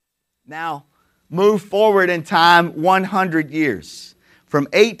Now, move forward in time 100 years, from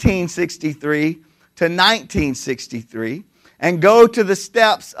 1863 to 1963, and go to the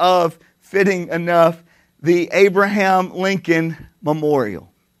steps of, fitting enough, the Abraham Lincoln Memorial.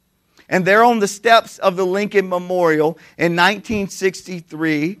 And there on the steps of the Lincoln Memorial in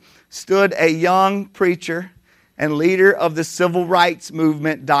 1963 stood a young preacher and leader of the civil rights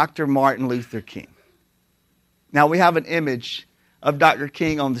movement, Dr. Martin Luther King. Now we have an image of Dr.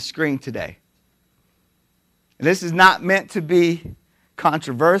 King on the screen today. And this is not meant to be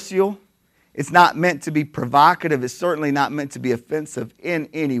controversial. It's not meant to be provocative. It's certainly not meant to be offensive in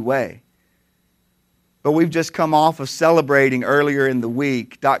any way. But we've just come off of celebrating earlier in the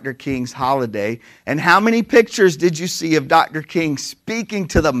week Dr. King's holiday. And how many pictures did you see of Dr. King speaking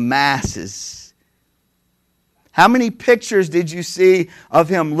to the masses? How many pictures did you see of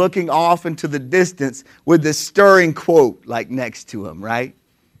him looking off into the distance with this stirring quote like next to him, right?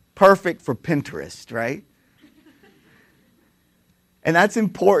 Perfect for Pinterest, right? And that's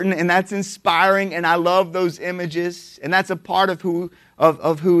important and that's inspiring, and I love those images, and that's a part of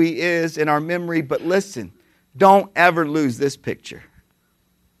who he is in our memory. But listen, don't ever lose this picture.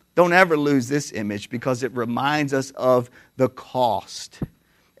 Don't ever lose this image, because it reminds us of the cost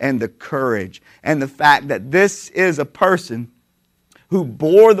and the courage and the fact that this is a person who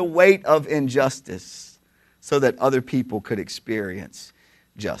bore the weight of injustice so that other people could experience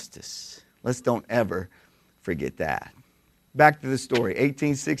justice. Let's don't ever forget that. Back to the story.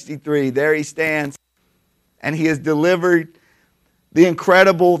 1863, there he stands, and he has delivered the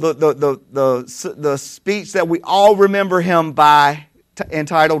incredible, the speech that we all remember him by,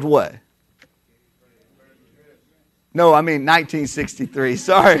 entitled what? No, I mean 1963.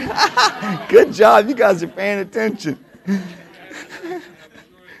 Sorry. Good job. You guys are paying attention.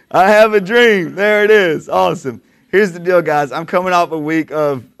 I have a dream. There it is. Awesome. Here's the deal, guys. I'm coming off a week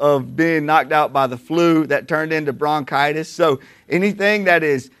of being knocked out by the flu that turned into bronchitis. So anything that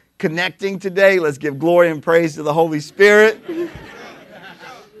is connecting today, let's give glory and praise to the Holy Spirit.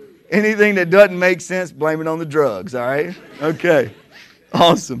 Anything that doesn't make sense, blame it on the drugs, all right? Okay.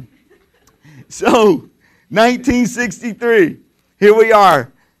 Awesome. So, 1963, here we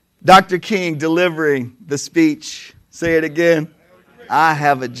are. Dr. King delivering the speech. Say it again. I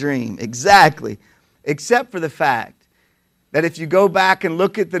have a dream. Exactly. Except for the fact that if you go back and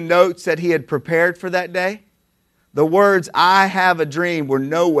look at the notes that he had prepared for that day, the words, I have a dream, were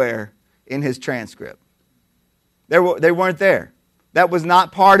nowhere in his transcript. They weren't there. That was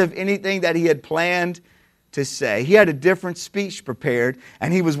not part of anything that he had planned to say. He had a different speech prepared,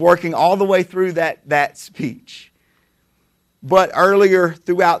 and he was working all the way through that speech. But earlier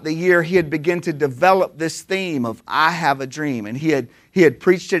throughout the year, he had begun to develop this theme of I have a dream. And he had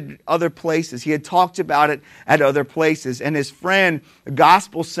preached it at other places. He had talked about it at other places. And his friend, the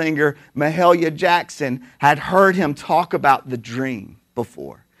gospel singer, Mahalia Jackson, had heard him talk about the dream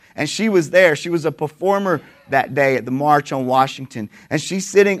before. And she was there. She was a performer that day at the March on Washington. And she's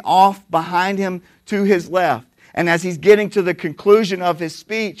sitting off behind him to his left. And as he's getting to the conclusion of his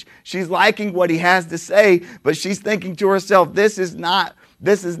speech, she's liking what he has to say, but she's thinking to herself, this is not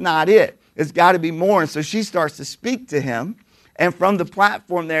it. It's got to be more. And so she starts to speak to him. And from the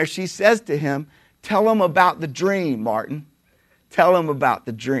platform there, she says to him, tell him about the dream, Martin. Tell him about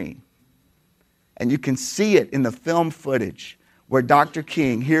the dream. And you can see it in the film footage where Dr.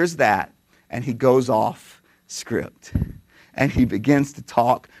 King hears that and he goes off script. And he begins to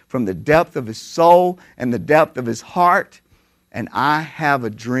talk from the depth of his soul and the depth of his heart. And I have a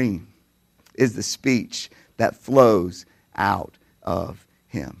dream is the speech that flows out of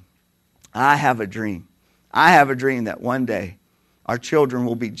him. I have a dream. I have a dream that one day our children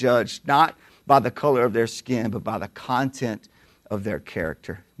will be judged not by the color of their skin, but by the content of their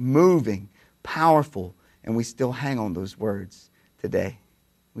character. Moving, powerful, and we still hang on those words today.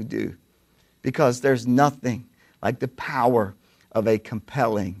 We do. Because there's nothing like the power of a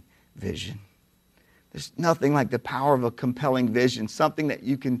compelling vision. There's nothing like the power of a compelling vision, something that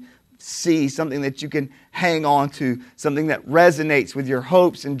you can see, something that you can hang on to, something that resonates with your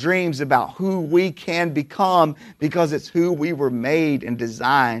hopes and dreams about who we can become, because it's who we were made and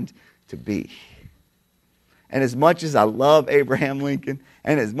designed to be. And as much as I love Abraham Lincoln,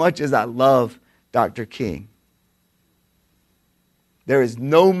 and as much as I love Dr. King, there is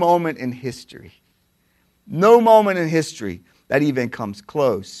no moment in history that even comes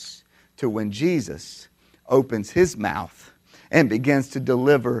close to when Jesus opens his mouth and begins to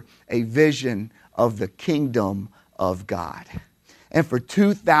deliver a vision of the kingdom of God. And for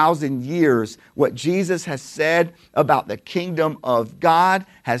 2,000 years, what Jesus has said about the kingdom of God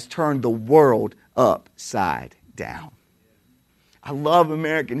has turned the world upside down. I love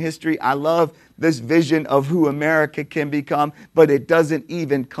American history. I love this vision of who America can become, but it doesn't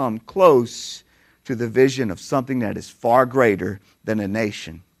even come close to the vision of something that is far greater than a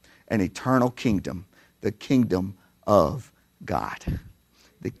nation, an eternal kingdom, the kingdom of God.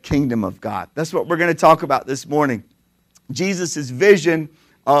 The kingdom of God. That's what we're going to talk about this morning. Jesus' vision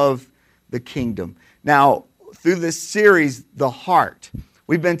of the kingdom. Now, through this series, The Heart,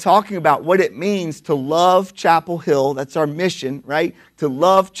 we've been talking about what it means to love Chapel Hill. That's our mission, right? To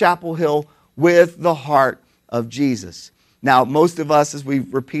love Chapel Hill with the heart of Jesus. Now, most of us, as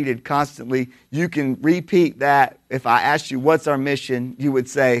we've repeated constantly, you can repeat that. If I asked you, what's our mission? You would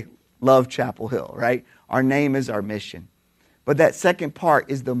say, love Chapel Hill, right? Our name is our mission. But that second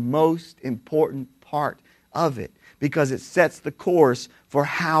part is the most important part of it because it sets the course for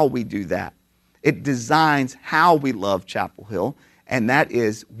how we do that. It designs how we love Chapel Hill, and that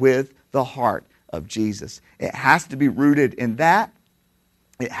is with the heart of Jesus. It has to be rooted in that.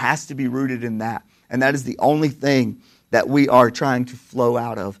 It has to be rooted in that. And that is the only thing that we are trying to flow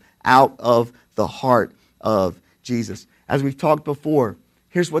out of the heart of Jesus. As we've talked before,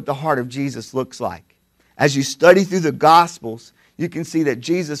 here's what the heart of Jesus looks like. As you study through the Gospels, you can see that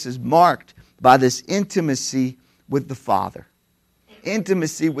Jesus is marked by this intimacy with the Father.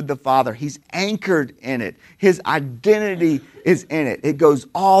 Intimacy with the Father. He's anchored in it. His identity is in it. It goes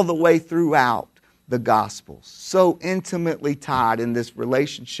all the way throughout the Gospels. So intimately tied in this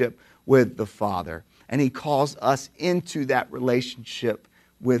relationship with the Father. And He calls us into that relationship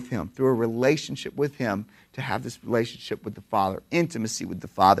with Him. Through a relationship with Him, to have this relationship with the Father, intimacy with the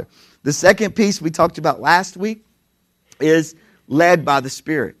Father. The second piece we talked about last week is led by the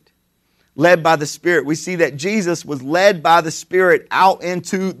Spirit. Led by the Spirit. We see that Jesus was led by the Spirit out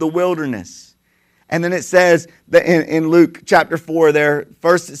into the wilderness. And then it says that in Luke chapter 4 there,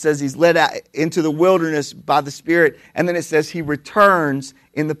 first it says He's led out into the wilderness by the Spirit. And then it says He returns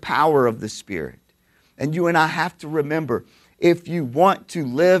in the power of the Spirit. And you and I have to remember, if you want to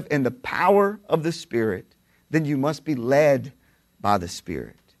live in the power of the Spirit, then you must be led by the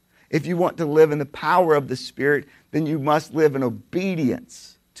Spirit. If you want to live in the power of the Spirit, then you must live in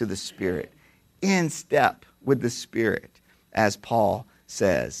obedience to the Spirit, in step with the Spirit, as Paul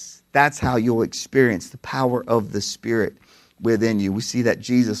says. That's how you'll experience the power of the Spirit within you. We see that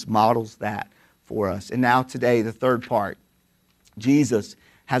Jesus models that for us. And now today, the third part. Jesus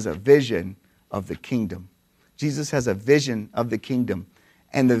has a vision of the kingdom. Jesus has a vision of the kingdom.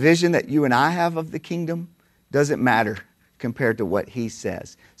 And the vision that you and I have of the kingdom doesn't matter compared to what He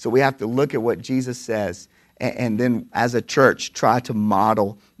says. So we have to look at what Jesus says and then as a church try to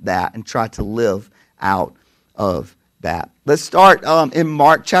model that and try to live out of that. Let's start in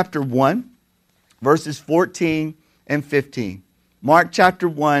Mark chapter 1, verses 14 and 15. Mark chapter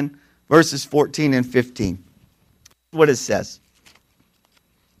 1, verses 14 and 15. What it says.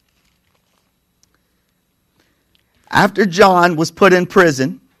 After John was put in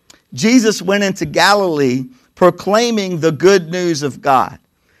prison, Jesus went into Galilee proclaiming the good news of God.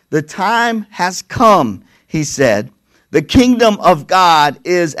 The time has come, He said. The kingdom of God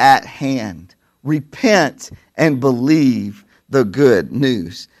is at hand. Repent and believe the good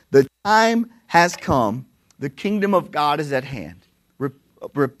news. The time has come. The kingdom of God is at hand.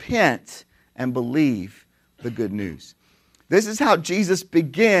 Repent and believe the good news. This is how Jesus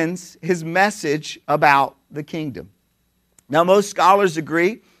begins His message about the kingdom. Now, most scholars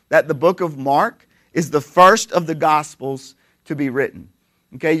agree that the book of Mark is the first of the Gospels to be written.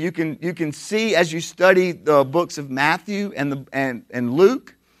 Okay, you can see as you study the books of Matthew and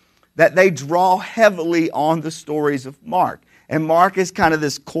Luke that they draw heavily on the stories of Mark. And Mark is kind of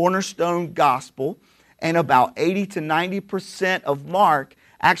this cornerstone gospel, and about 80 to 90% of Mark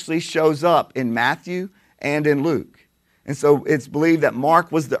actually shows up in Matthew and in Luke. And so it's believed that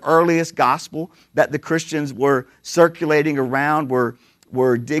Mark was the earliest gospel that the Christians were circulating around,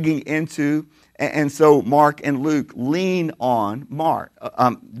 were digging into. And so Mark and Luke lean on Mark.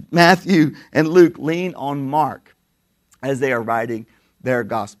 Matthew and Luke lean on Mark as they are writing their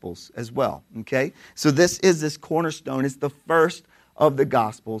gospels as well. Okay? So this cornerstone. It's the first of the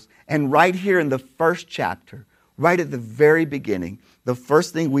gospels. And right here in the first chapter, right at the very beginning, the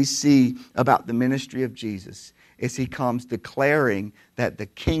first thing we see about the ministry of Jesus is He comes declaring that the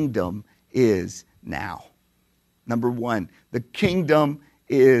kingdom is now. Number one, the kingdom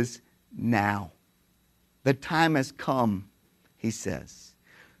is now. The time has come, He says,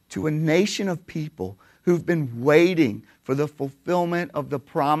 to a nation of people who've been waiting for the fulfillment of the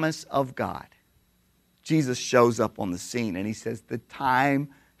promise of God. Jesus shows up on the scene and He says, the time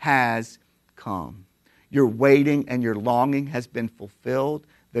has come. Your waiting and your longing has been fulfilled.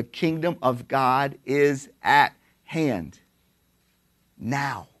 The kingdom of God is at hand.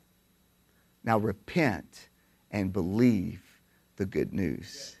 now. Now repent and believe the good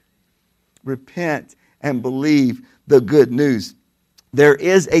news. Repent and believe the good news. There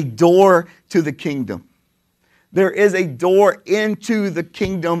is a door to the kingdom. There is a door into the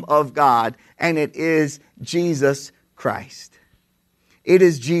kingdom of God, and it is Jesus Christ. It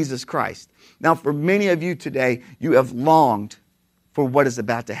is Jesus Christ. Now, for many of you today, you have longed for what is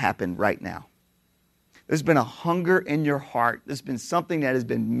about to happen right now. There's been a hunger in your heart. There's been something that has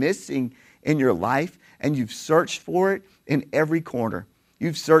been missing in your life, and you've searched for it in every corner.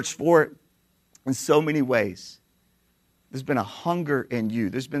 You've searched for it in so many ways. There's been a hunger in you.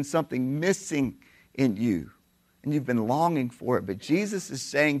 There's been something missing in you, and you've been longing for it. But Jesus is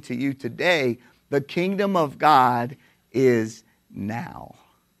saying to you today, the kingdom of God is now.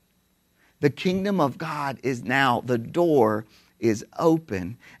 The kingdom of God is now. The door is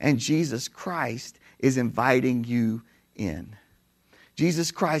open, and Jesus Christ is inviting you in.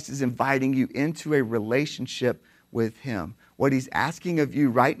 Jesus Christ is inviting you into a relationship with Him. What He's asking of you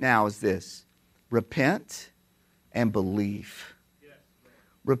right now is this: repent and believe.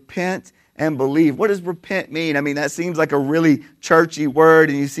 Repent and believe. What does repent mean? I mean, that seems like a really churchy word,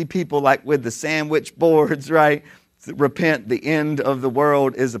 and you see people like with the sandwich boards, right? Repent, the end of the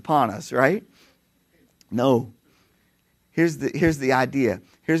world is upon us, right? No. Here's the idea.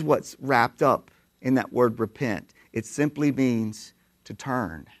 Here's what's wrapped up in that word repent. It simply means to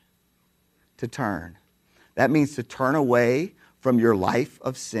turn. To turn. That means to turn away from your life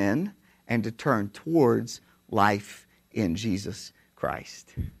of sin and to turn towards life in Jesus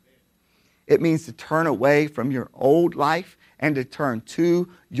Christ. It means to turn away from your old life and to turn to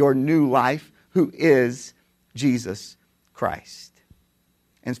your new life, who is Jesus Christ.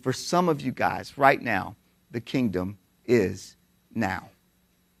 And for some of you guys, right now, the kingdom is now.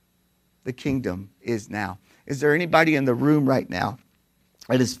 The kingdom is now. Is there anybody in the room right now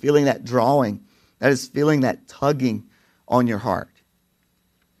that is feeling that drawing, that is feeling that tugging on your heart?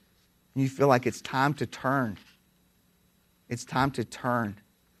 You feel like it's time to turn. It's time to turn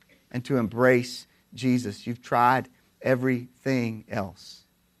and to embrace Jesus. You've tried everything else,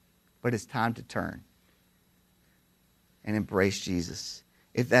 but it's time to turn and embrace Jesus.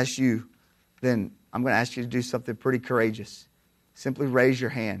 If that's you, then I'm going to ask you to do something pretty courageous. Simply raise your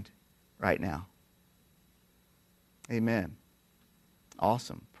hand right now. Amen.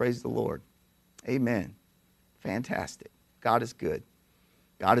 Awesome. Praise the Lord. Amen. Fantastic. God is good.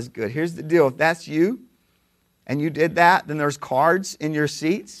 God is good. Here's the deal. If that's you and you did that, then there's cards in your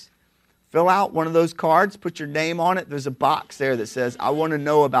seats. Fill out one of those cards. Put your name on it. There's a box there that says, I want to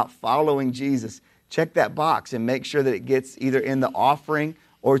know about following Jesus. Check that box and make sure that it gets either in the offering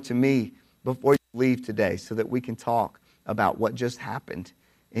or to me before you leave today so that we can talk about what just happened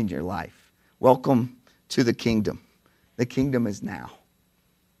in your life. Welcome to the kingdom. The kingdom is now.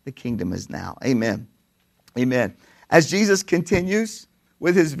 The kingdom is now. Amen. Amen. As Jesus continues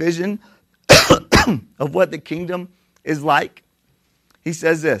with his vision of what the kingdom is like, he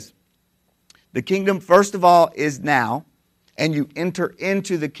says this: the kingdom, first of all, is now, and you enter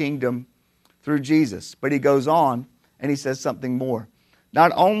into the kingdom through Jesus. But he goes on and he says something more.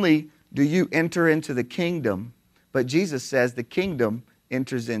 Not only do you enter into the kingdom, but Jesus says the kingdom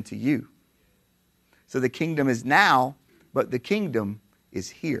enters into you. So the kingdom is now, but the kingdom is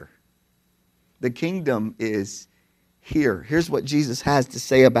here. The kingdom is here. Here's what Jesus has to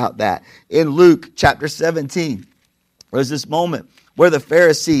say about that. In Luke chapter 17, there's this moment where the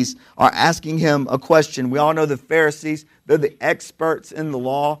Pharisees are asking him a question. We all know the Pharisees, they're the experts in the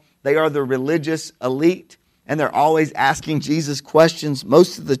law. They are the religious elite, and they're always asking Jesus questions,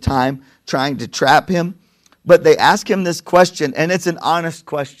 most of the time trying to trap him. But they ask him this question, and it's an honest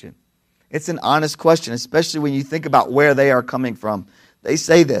question. It's an honest question, especially when you think about where they are coming from. They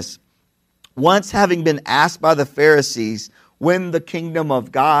say this: once having been asked by the Pharisees when the kingdom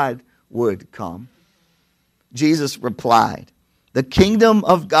of God would come, Jesus replied, the kingdom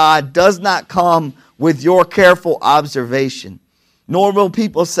of God does not come with your careful observation, nor will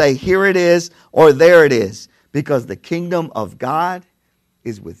people say, here it is or there it is, because the kingdom of God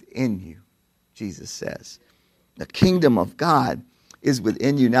is within you, Jesus says. The kingdom of God is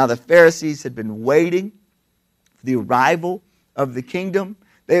within you. Now, the Pharisees had been waiting for the arrival of the kingdom.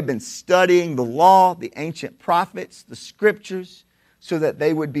 They had been studying the law, the ancient prophets, the scriptures, so that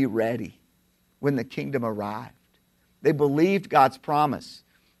they would be ready when the kingdom arrived. They believed God's promise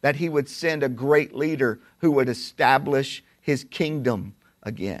that he would send a great leader who would establish his kingdom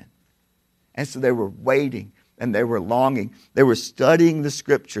again. And so they were waiting and they were longing. They were studying the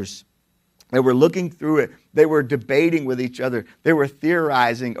scriptures. They were looking through it. They were debating with each other. They were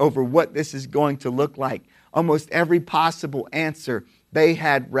theorizing over what this is going to look like. Almost every possible answer they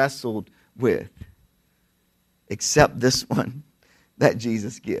had wrestled with, except this one that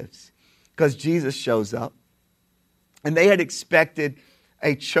Jesus gives. Because Jesus shows up, and they had expected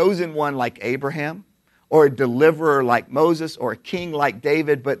a chosen one like Abraham, or a deliverer like Moses, or a king like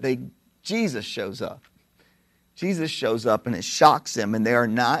David, but Jesus shows up. Jesus shows up, and it shocks them, and they are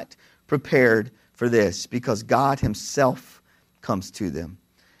not prepared for this because God himself comes to them.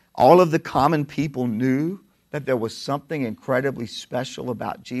 All of the common people knew that there was something incredibly special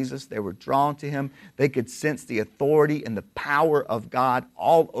about Jesus. They were drawn to him. They could sense the authority and the power of God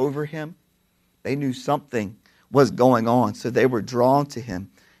all over him. They knew something was going on, so they were drawn to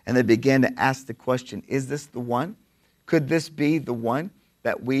him. And they began to ask the question, is this the one? Could this be the one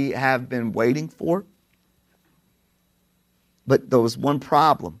that we have been waiting for? But there was one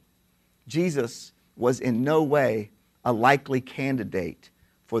problem. Jesus was in no way a likely candidate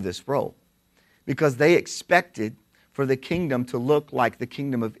for this role, because they expected for the kingdom to look like the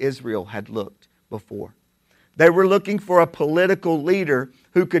kingdom of Israel had looked before. They were looking for a political leader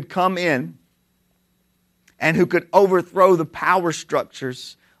who could come in and who could overthrow the power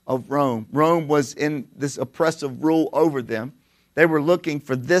structures of Rome. Rome was in this oppressive rule over them. They were looking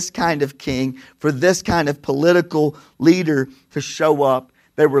for this kind of king, for this kind of political leader to show up.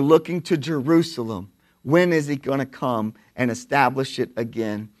 They were looking to Jerusalem. When is he going to come and establish it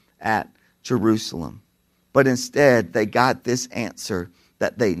again at Jerusalem? But instead, they got this answer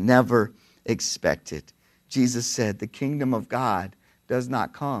that they never expected. Jesus said, the kingdom of God does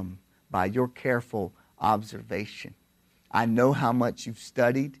not come by your careful observation. I know how much you've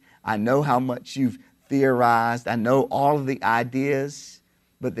studied. I know how much you've theorized. I know all of the ideas.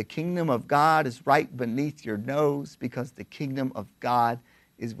 But the kingdom of God is right beneath your nose, because the kingdom of God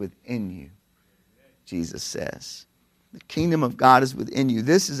is within you, Jesus says. The kingdom of God is within you.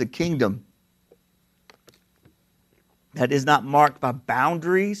 This is a kingdom that is not marked by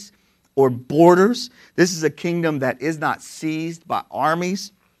boundaries or borders. This is a kingdom that is not seized by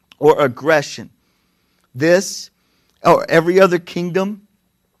armies or aggression. This, or every other kingdom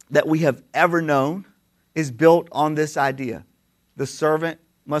that we have ever known, is built on this idea. The servant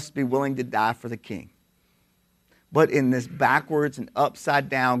must be willing to die for the king. But in this backwards and upside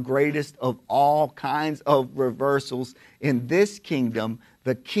down, greatest of all kinds of reversals, in this kingdom,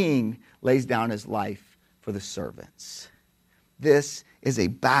 the king lays down his life for the servants. This is a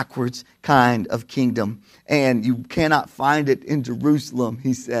backwards kind of kingdom, and you cannot find it in Jerusalem,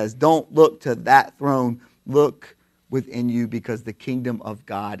 he says. Don't look to that throne. Look within you, because the kingdom of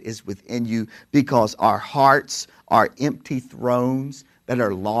God is within you, because our hearts are empty thrones that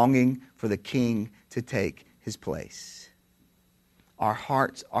are longing for the king to take his place. Our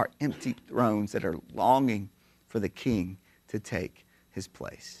hearts are empty thrones that are longing for the king to take his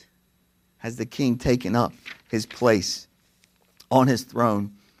place. Has the king taken up his place on his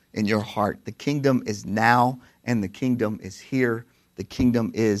throne in your heart? The kingdom is now, and the kingdom is here. The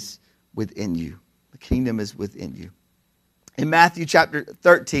kingdom is within you. The kingdom is within you. In Matthew chapter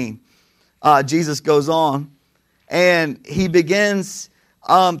 13, Jesus goes on and he begins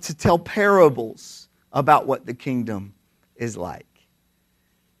to tell parables about what the kingdom is like.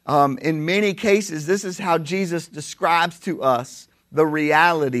 In many cases, this is how Jesus describes to us the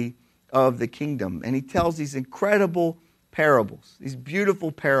reality of the kingdom. And he tells these incredible parables, these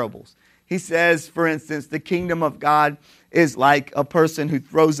beautiful parables. He says, for instance, the kingdom of God is like a person who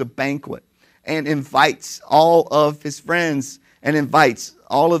throws a banquet and invites all of his friends and invites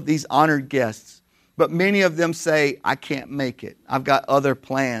all of these honored guests. But many of them say, I can't make it. I've got other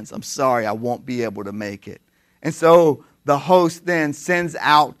plans. I'm sorry, I won't be able to make it. And so the host then sends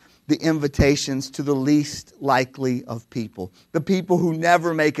out the invitations to the least likely of people, the people who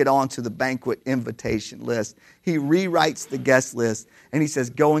never make it onto the banquet invitation list. He rewrites the guest list, and he says,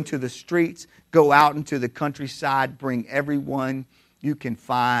 go into the streets, go out into the countryside, bring everyone you can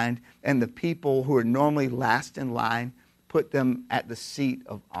find, and the people who are normally last in line, put them at the seat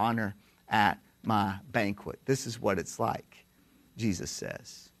of honor at my banquet. This is what it's like, Jesus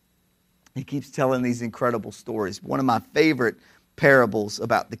says. He keeps telling these incredible stories. One of my favorite parables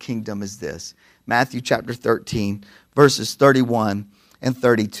about the kingdom is this. Matthew chapter 13, verses 31 and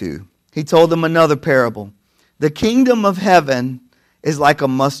 32. He told them another parable. The kingdom of heaven is like a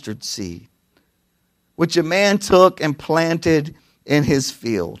mustard seed, which a man took and planted in his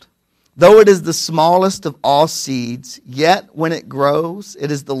field. Though it is the smallest of all seeds, yet when it grows,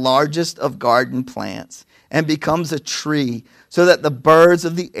 it is the largest of garden plants and becomes a tree, so that the birds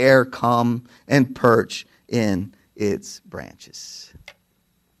of the air come and perch in its branches.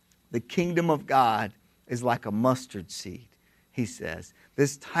 The kingdom of God is like a mustard seed, he says.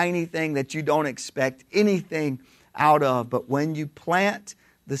 This tiny thing that you don't expect anything out of. But when you plant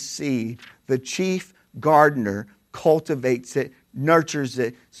the seed, the chief gardener cultivates it, nurtures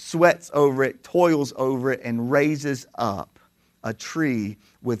it, sweats over it, toils over it, and raises up a tree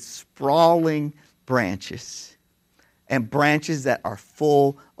with sprawling branches, and branches that are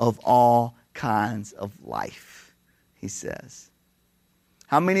full of all kinds of life, he says.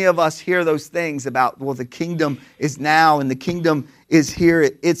 How many of us hear those things about, well, the kingdom is now and the kingdom is here,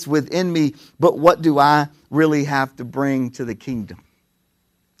 it's within me, but what do I really have to bring to the kingdom?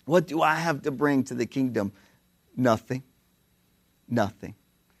 What do I have to bring to the kingdom? Nothing. Nothing.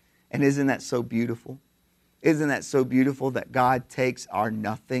 And isn't that so beautiful? Isn't that so beautiful that God takes our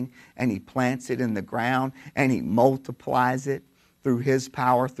nothing and he plants it in the ground and he multiplies it through his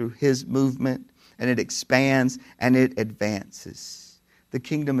power, through his movement, and it expands and it advances. The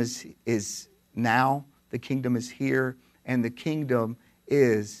kingdom is now, the kingdom is here, and the kingdom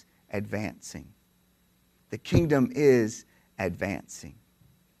is advancing. The kingdom is advancing.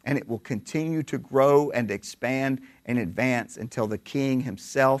 And it will continue to grow and expand and advance until the King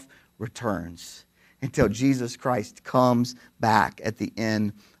himself returns, until Jesus Christ comes back at the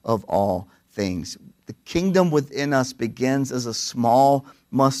end of all things. The kingdom within us begins as a small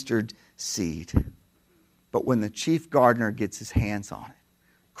mustard seed. But when the chief gardener gets his hands on it,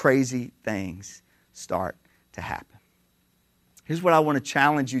 crazy things start to happen. Here's what I want to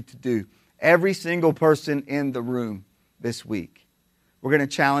challenge you to do. Every single person in the room this week, we're going to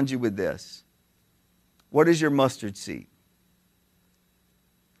challenge you with this. What is your mustard seed?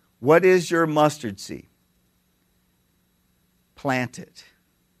 What is your mustard seed? Plant it.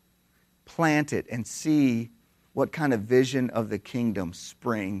 Plant it and see what kind of vision of the kingdom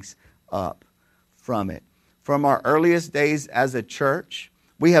springs up from it. From our earliest days as a church,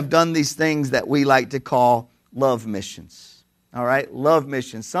 we have done these things that we like to call love missions. All right? Love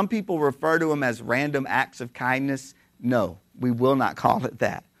missions. Some people refer to them as random acts of kindness. No, we will not call it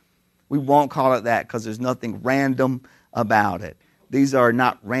that. We won't call it that because there's nothing random about it. These are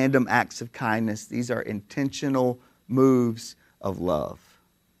not random acts of kindness. These are intentional moves of love.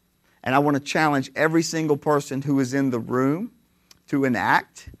 And I want to challenge every single person who is in the room to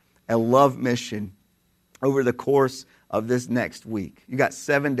enact a love mission over the course of this next week. You got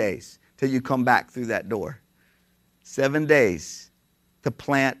 7 days till you come back through that door. 7 days to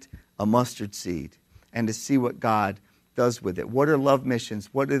plant a mustard seed and to see what God does with it. What are love missions?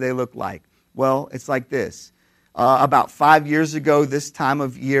 What do they look like? Well, it's like this. About 5 years ago, this time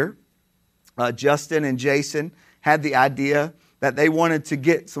of year, Justin and Jason had the idea that they wanted to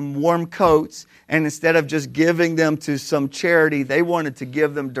get some warm coats, and instead of just giving them to some charity, they wanted to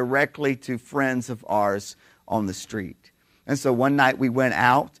give them directly to friends of ours on the street. And so one night we went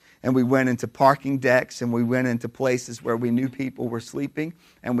out, and we went into parking decks, and we went into places where we knew people were sleeping,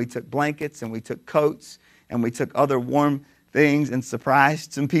 and we took blankets, and we took coats, and we took other warm things and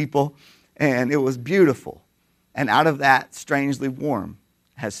surprised some people, and it was beautiful. And out of that, Strangely Warm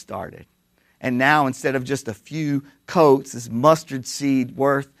has started. And now, instead of just a few coats, this mustard seed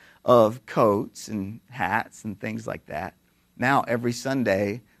worth of coats and hats and things like that, now every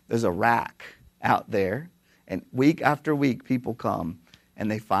Sunday, there's a rack out there. And week after week, people come and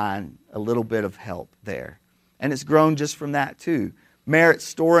they find a little bit of help there. And it's grown just from that, too. Merritt's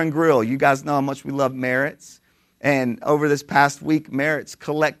Store and Grill. You guys know how much we love Merritt's. And over this past week, Merritt's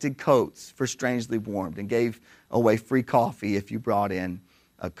collected coats for Strangely Warmed and gave away free coffee if you brought in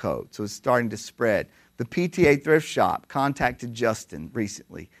a coat. So it's starting to spread. The PTA Thrift Shop contacted Justin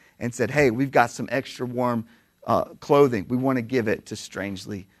recently and said, hey, we've got some extra warm clothing. We want to give it to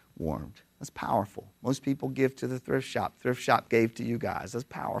Strangely Warmed. That's powerful. Most people give to the thrift shop. Thrift shop gave to you guys. That's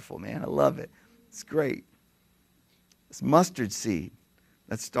powerful, man. I love it. It's great. It's mustard seed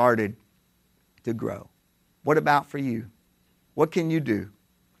that started to grow. What about for you? What can you do?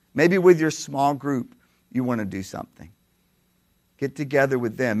 Maybe with your small group, you want to do something. Get together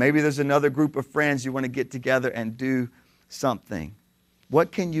with them. Maybe there's another group of friends you want to get together and do something.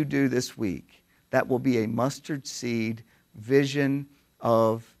 What can you do this week that will be a mustard seed vision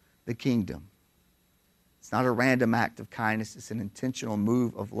of the kingdom? It's not a random act of kindness. It's an intentional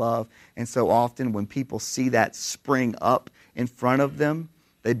move of love. And so often when people see that spring up in front of them,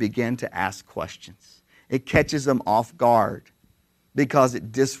 they begin to ask questions. It catches them off guard because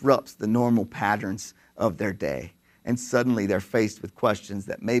it disrupts the normal patterns of their day. And suddenly they're faced with questions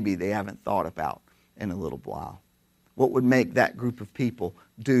that maybe they haven't thought about in a little while. What would make that group of people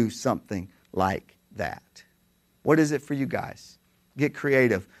do something like that? What is it for you guys? Get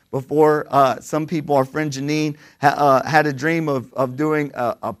creative. Before, some people, our friend Janine, had a dream of doing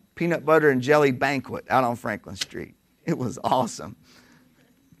a peanut butter and jelly banquet out on Franklin Street. It was awesome.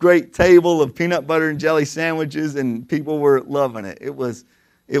 great table of peanut butter and jelly sandwiches, and people were loving it. It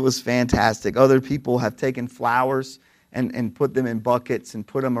was fantastic. Other people have taken flowers and put them in buckets and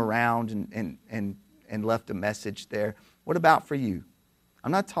put them around and left a message there. What about for you?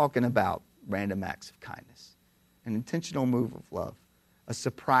 I'm not talking about random acts of kindness. An intentional move of love. A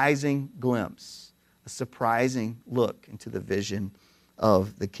surprising glimpse. A surprising look into the vision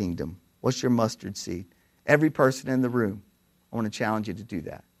of the kingdom. What's your mustard seed? Every person in the room, I want to challenge you to do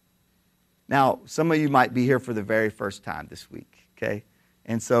that. Now, some of you might be here for the very first time this week, okay?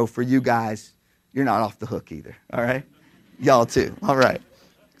 And so for you guys, you're not off the hook either, all right? Y'all too, all right.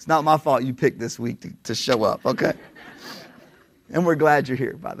 It's not my fault you picked this week to show up, okay? And we're glad you're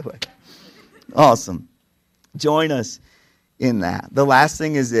here, by the way. Awesome. Join us in that. The last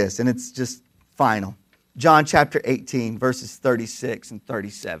thing is this, and it's just final. John chapter 18, verses 36 and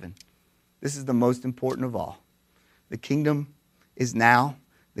 37. This is the most important of all. The kingdom is now.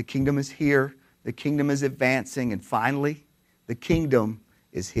 The kingdom is here. The kingdom is advancing. And finally, the kingdom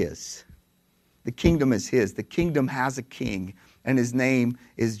is His. The kingdom is His. The kingdom has a king, and His name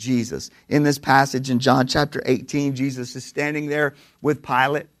is Jesus. In this passage in John chapter 18, Jesus is standing there with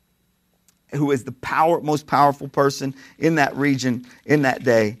Pilate, who is the most powerful person in that region in that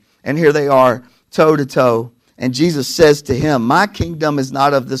day. And here they are, toe to toe. And Jesus says to him, "My kingdom is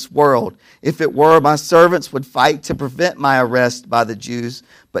not of this world. If it were, my servants would fight to prevent my arrest by the Jews.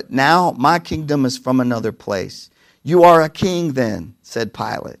 But now my kingdom is from another place." "You are a king then," said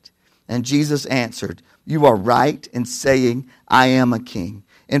Pilate. And Jesus answered, "You are right in saying I am a king.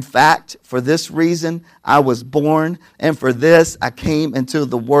 In fact, for this reason I was born, and for this I came into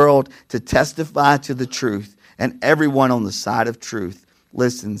the world to testify to the truth. And everyone on the side of truth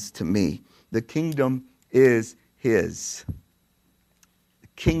listens to me." The kingdom is His. The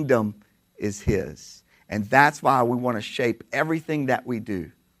kingdom is His. And that's why we want to shape everything that we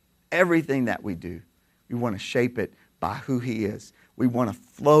do. Everything that we do. We want to shape it by who He is. We want to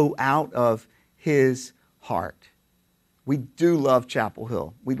flow out of His heart. We do love Chapel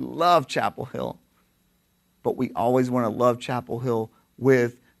Hill. We love Chapel Hill. But we always want to love Chapel Hill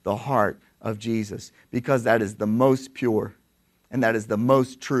with the heart of Jesus, because that is the most pure and that is the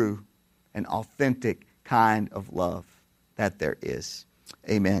most true and authentic kind of love that there is.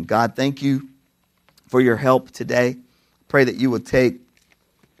 Amen. God, thank you for your help today. Pray that you will take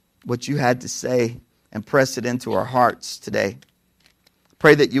what you had to say and press it into our hearts today.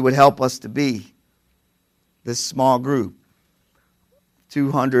 Pray that you would help us to be this small group,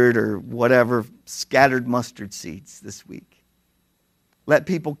 200 or whatever scattered mustard seeds this week. Let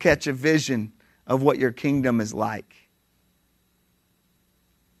people catch a vision of what your kingdom is like.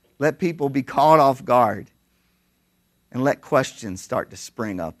 Let people be caught off guard, and let questions start to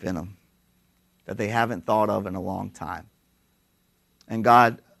spring up in them that they haven't thought of in a long time. And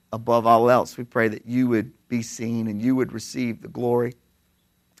God, above all else, we pray that you would be seen and you would receive the glory,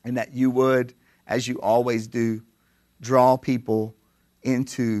 and that you would, as you always do, draw people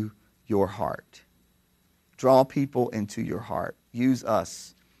into your heart. Draw people into your heart. Use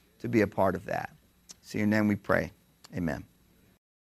us to be a part of that. So in your name we pray. Amen.